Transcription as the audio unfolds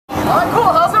Alright,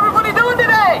 cool. How's everybody doing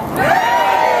today? Yeah!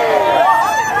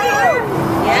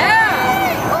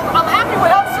 Well, I'm happy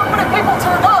we have so many people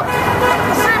turned up. At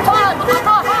the same time, I'm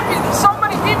not happy that so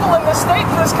many people in this state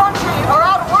and this country are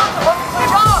out of work and looking for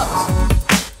jobs.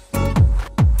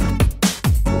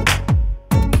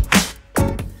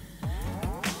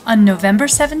 On November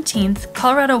 17th,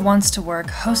 Colorado Wants to Work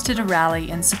hosted a rally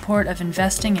in support of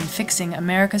investing in fixing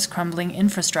America's crumbling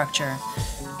infrastructure.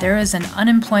 There is an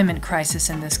unemployment crisis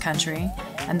in this country,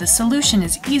 and the solution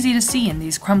is easy to see in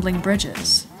these crumbling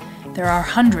bridges. There are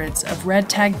hundreds of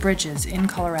red-tagged bridges in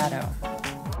Colorado.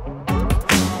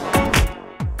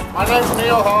 My name is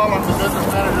Neil Hall. I'm the business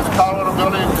manager of the Colorado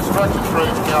Building and Construction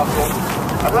Trades Council.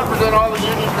 I represent all the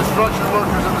union construction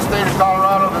workers in the state of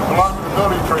Colorado that belong to the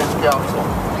Building Trades Council.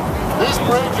 These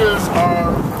bridges are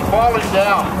falling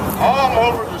down all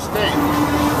over the state.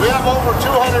 We have over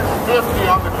 250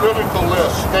 on the critical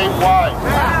list statewide.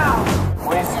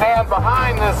 We stand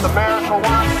behind this America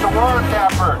Wants to Work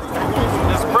effort.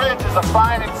 This bridge is a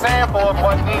fine example of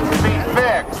what needs to be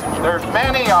fixed. There's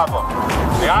many of them.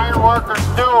 The iron workers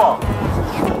do them.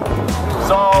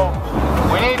 So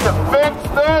we need to fix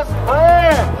this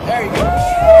bridge. There you go.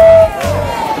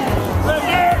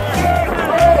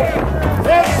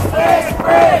 Fix this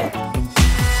bridge.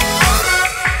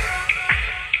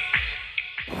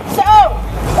 So,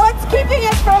 what's keeping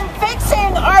us from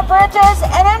fixing our bridges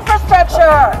and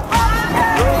infrastructure?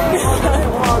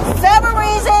 Several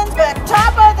reasons, but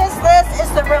top of this list is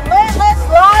the relentless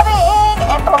lobbying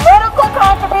and political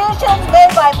contributions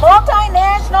made by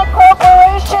multinational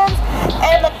corporations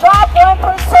and the top 1%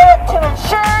 to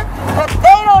ensure that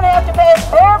they don't have to pay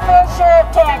their fair share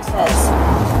of taxes.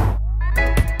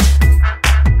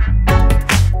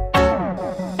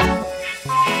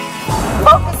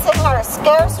 Focusing our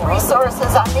scarce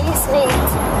resources on these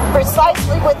needs,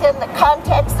 precisely within the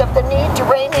context of the need to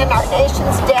rein in our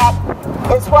nation's debt,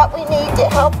 is what we need to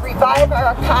help revive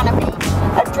our economy,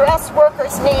 address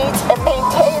workers' needs, and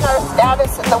maintain our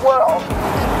status in the world.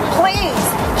 Please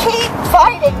keep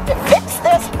fighting to fix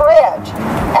this bridge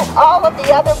and all of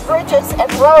the other bridges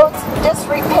and roads in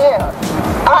disrepair.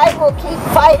 I will keep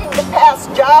fighting to pass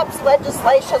jobs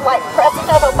legislation like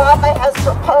President Obama has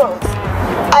proposed.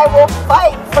 I will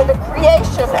fight for the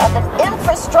creation of an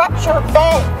infrastructure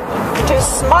bank to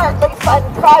smartly fund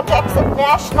projects of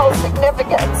national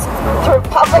significance through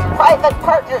public-private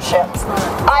partnerships.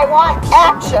 I want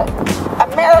action.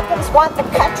 Americans want the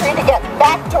country to get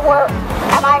back to work,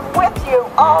 and I'm with you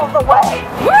all the way.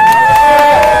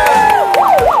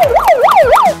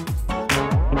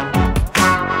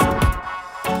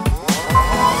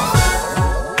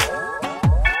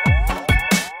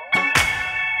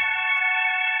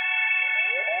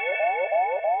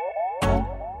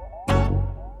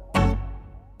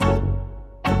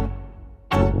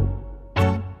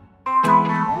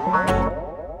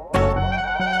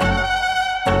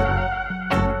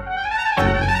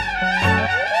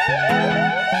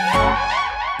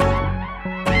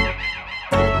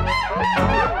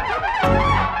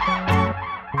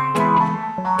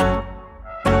 Thank you.